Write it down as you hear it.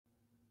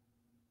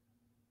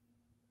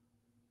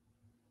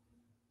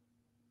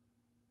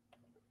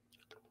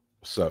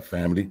What's up,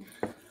 family?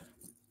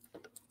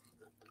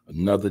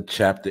 Another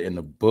chapter in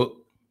the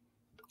book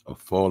of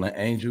Fallen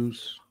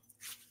Angels,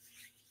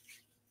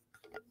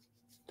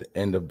 the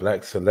end of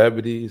Black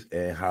celebrities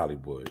and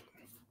Hollywood.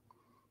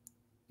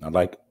 Now,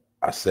 like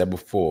I said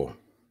before,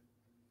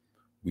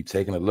 we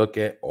taking a look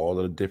at all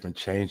of the different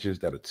changes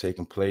that are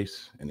taking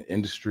place in the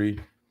industry,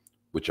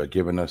 which are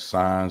giving us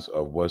signs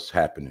of what's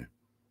happening.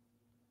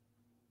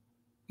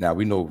 Now,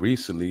 we know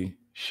recently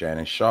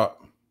Shannon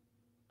Sharpe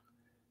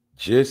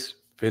just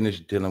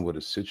finished dealing with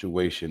a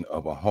situation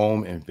of a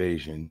home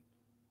invasion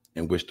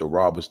in which the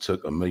robbers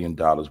took $1 million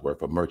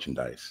worth of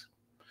merchandise.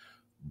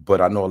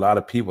 But I know a lot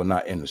of people are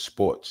not into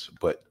sports,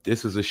 but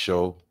this is a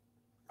show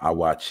I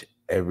watch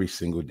every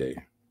single day.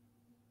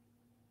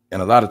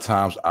 And a lot of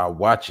times I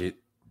watch it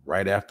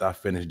right after I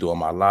finish doing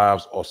my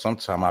lives, or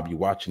sometimes I'll be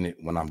watching it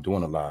when I'm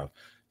doing a live.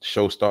 The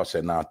show starts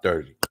at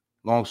 9:30.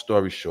 Long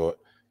story short,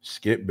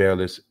 Skip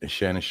Bayless and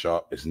Shannon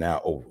Sharpe is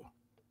now over.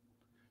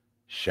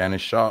 Shannon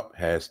Sharpe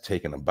has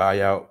taken a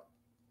buyout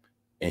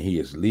and he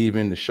is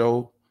leaving the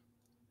show.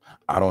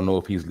 I don't know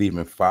if he's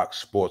leaving Fox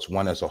Sports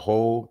 1 as a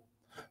whole,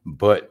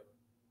 but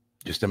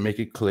just to make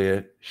it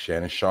clear,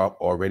 Shannon Sharpe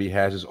already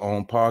has his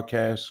own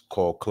podcast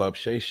called Club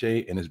Shay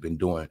Shay and has been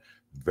doing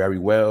very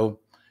well.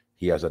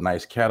 He has a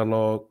nice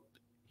catalog.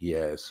 He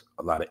has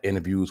a lot of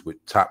interviews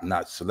with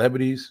top-notch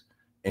celebrities,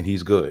 and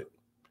he's good.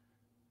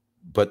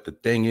 But the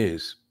thing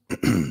is,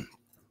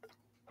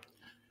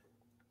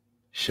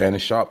 Shannon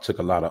Sharpe took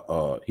a lot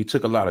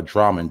of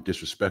drama and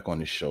disrespect on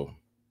this show.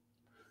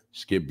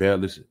 Skip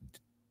Bayless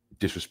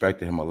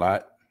disrespected him a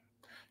lot.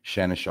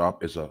 Shannon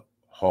Sharpe is a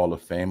Hall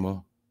of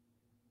Famer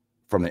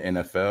from the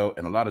NFL,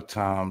 and a lot of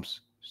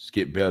times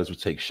Skip Bayless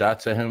would take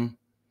shots at him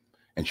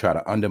and try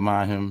to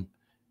undermine him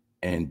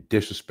and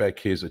disrespect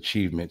his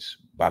achievements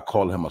by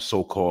calling him a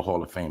so-called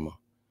Hall of Famer.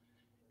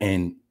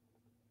 And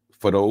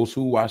for those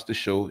who watch the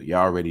show,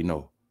 y'all already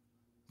know.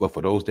 But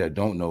for those that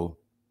don't know,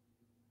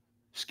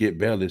 Skip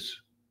Bayless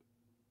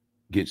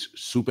gets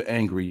super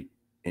angry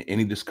in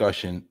any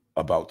discussion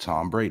about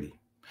Tom Brady.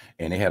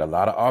 And they had a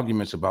lot of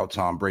arguments about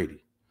Tom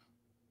Brady.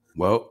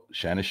 Well,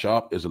 Shannon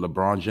Sharpe is a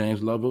LeBron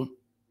James lover,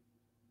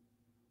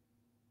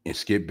 and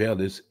Skip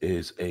Bayless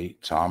is a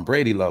Tom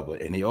Brady lover.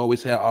 And they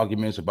always had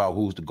arguments about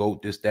who's the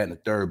GOAT, this, that, and the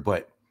third.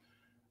 But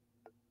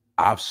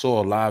I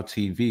saw live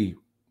TV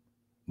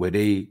where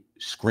they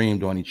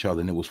screamed on each other,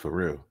 and it was for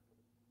real.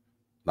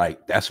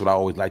 Like, that's what I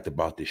always liked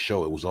about this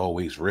show. It was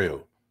always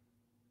real.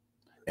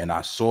 And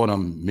I saw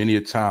them many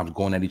a times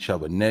going at each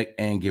other neck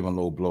and giving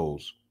low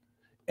blows.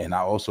 And I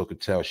also could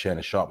tell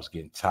Shannon Sharpe was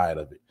getting tired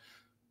of it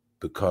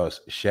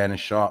because Shannon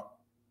Sharpe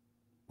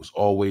was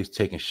always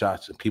taking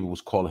shots and people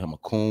was calling him a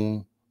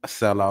coon, a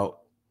sellout.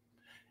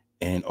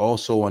 And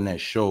also on that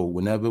show,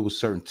 whenever it was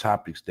certain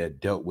topics that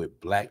dealt with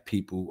Black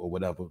people or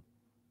whatever,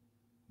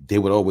 they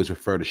would always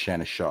refer to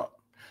Shannon Sharpe.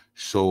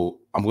 So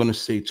I'm going to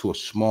say to a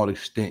small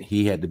extent,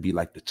 he had to be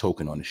like the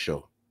token on the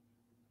show.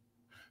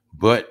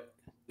 But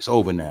it's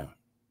over now.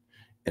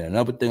 And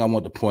another thing I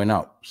want to point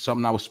out,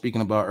 something I was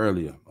speaking about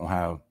earlier on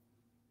how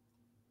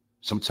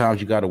sometimes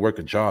you got to work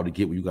a job to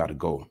get where you got to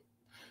go.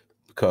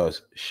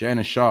 Because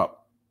Shannon Sharpe,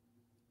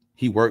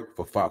 he worked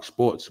for Fox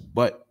Sports,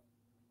 but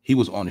he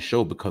was on the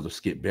show because of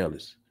Skip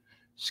Bayless.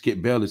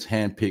 Skip Bayless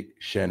handpicked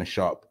Shannon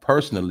Sharpe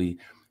personally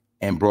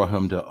and brought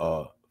him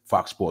to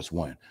Fox Sports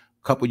 1. A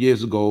couple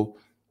years ago,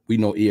 we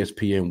know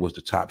ESPN was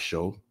the top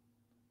show,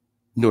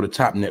 the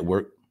top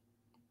network.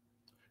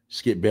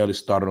 Skip Bayless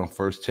started on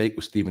First Take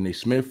with Stephen A.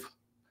 Smith.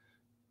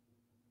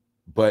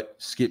 But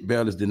Skip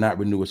Bayless did not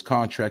renew his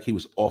contract. He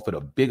was offered a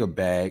bigger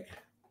bag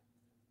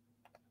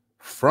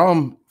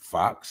from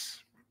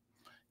Fox.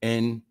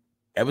 And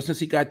ever since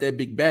he got that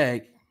big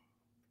bag,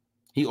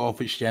 he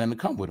offered Shannon to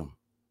come with him.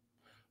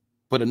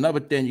 But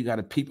another thing you got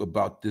to peep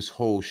about this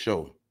whole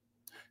show,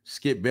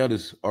 Skip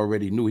Bayless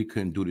already knew he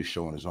couldn't do this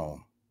show on his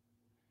own.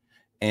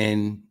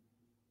 And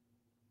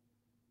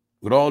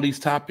with all these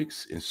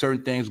topics and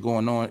certain things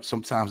going on,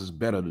 sometimes it's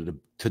better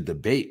to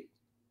debate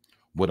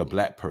with a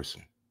Black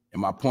person.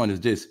 And my point is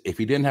this: if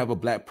he didn't have a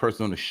Black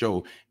person on the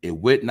show, it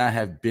would not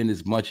have been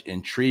as much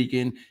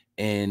intriguing,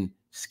 and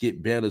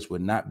Skip Bayless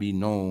would not be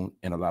known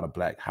in a lot of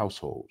Black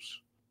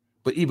households.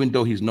 But even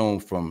though he's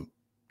known from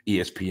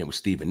ESPN with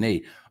Stephen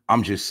A.,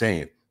 I'm just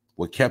saying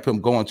what kept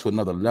him going to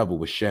another level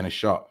was Shannon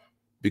Sharpe,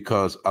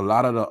 because a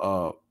lot of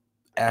the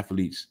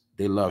athletes,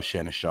 they love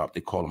Shannon Sharpe.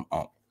 They call him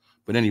Unc.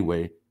 But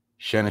anyway,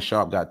 Shannon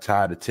Sharpe got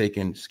tired of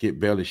taking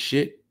Skip Bayless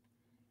shit,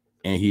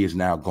 and he is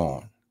now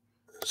gone.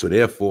 So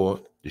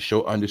therefore, the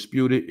show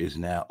Undisputed is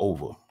now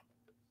over.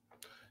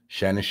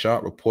 Shannon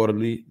Sharpe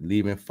reportedly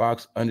leaving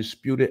Fox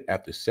Undisputed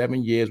after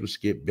 7 years with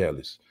Skip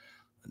Bayless.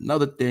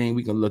 Another thing,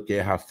 we can look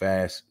at how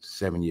fast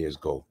 7 years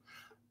go.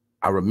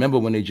 I remember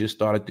when they just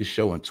started this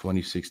show in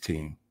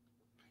 2016.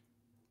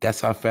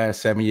 That's how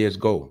fast 7 years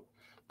go.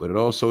 But it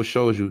also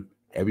shows you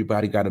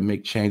everybody got to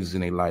make changes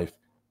in their life.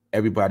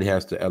 Everybody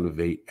has to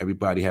elevate.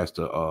 Everybody has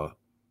to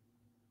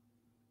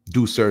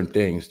do certain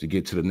things to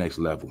get to the next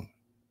level.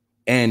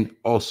 And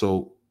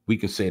also, we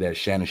can say that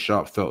Shannon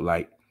Sharpe felt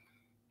like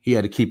He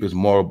had to keep his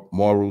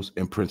morals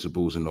and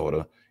principles in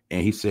order.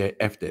 And he said,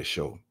 F that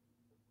show.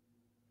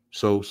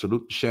 So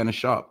salute to Shannon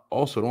Sharpe.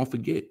 Also, don't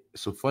forget,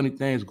 some funny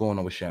things going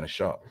on with Shannon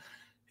Sharpe.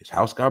 His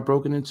house got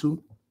broken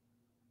into.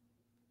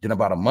 Then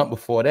about a month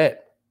before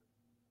that,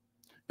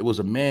 it was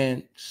a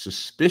man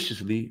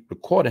suspiciously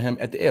recording him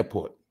at the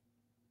airport.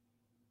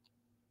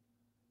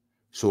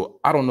 So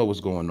I don't know what's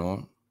going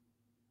on,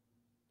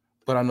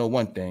 but I know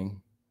one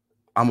thing,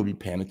 I'm gonna be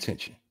paying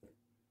attention.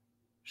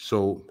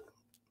 So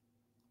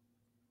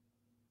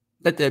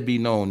let that be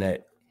known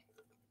that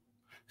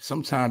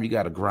sometimes you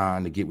gotta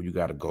grind to get where you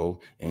gotta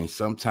go, and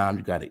sometimes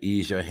you gotta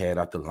ease your head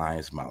out the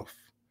lion's mouth.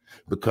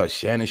 Because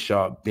Shannon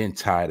Sharpe been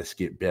tired of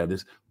Skip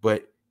Bayless,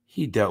 but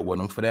he dealt with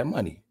him for that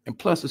money. And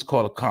plus, it's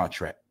called a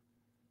contract.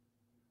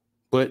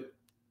 But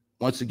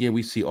once again,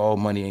 we see all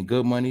money and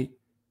good money.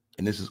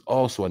 And this is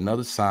also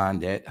another sign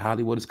that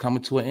Hollywood is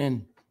coming to an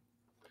end.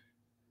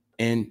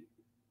 And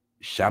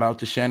shout out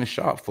to Shannon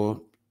Sharpe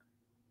for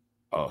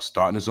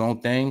starting his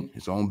own thing,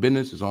 his own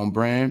business, his own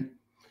brand.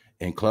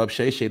 And Club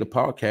Shay Shay, the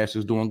podcast,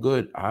 is doing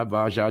good. I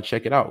advise y'all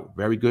check it out.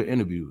 Very good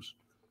interviews.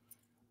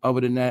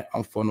 Other than that,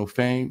 I'm for no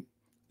fame.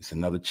 It's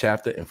another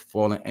chapter in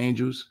Fallen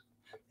Angels.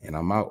 And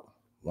I'm out.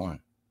 1.